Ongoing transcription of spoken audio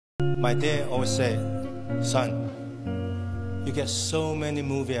My dad always said, son, you get so many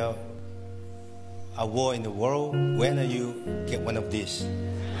movie awards in the world, when are you get one of these?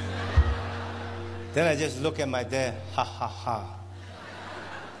 Then I just look at my dad, ha ha ha.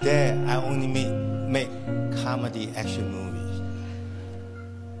 Dad, I only make comedy action movies.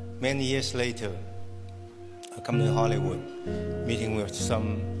 Many years later, I come to Hollywood, meeting with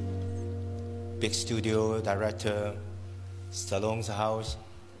some big studio director, Stallone's house.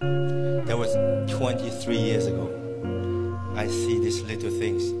 That was 23 years ago. I see these little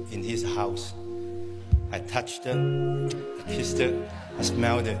things in his house. I touched it, I kissed it, I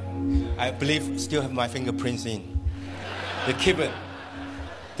smelled it. I believe still have my fingerprints in. They keep it.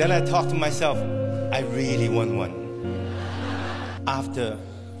 Then I thought to myself, I really want one. After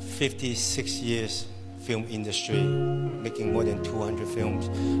 56 years film industry, making more than 200 films,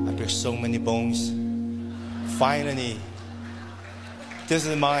 I break so many bones. Finally, this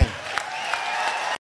is mine.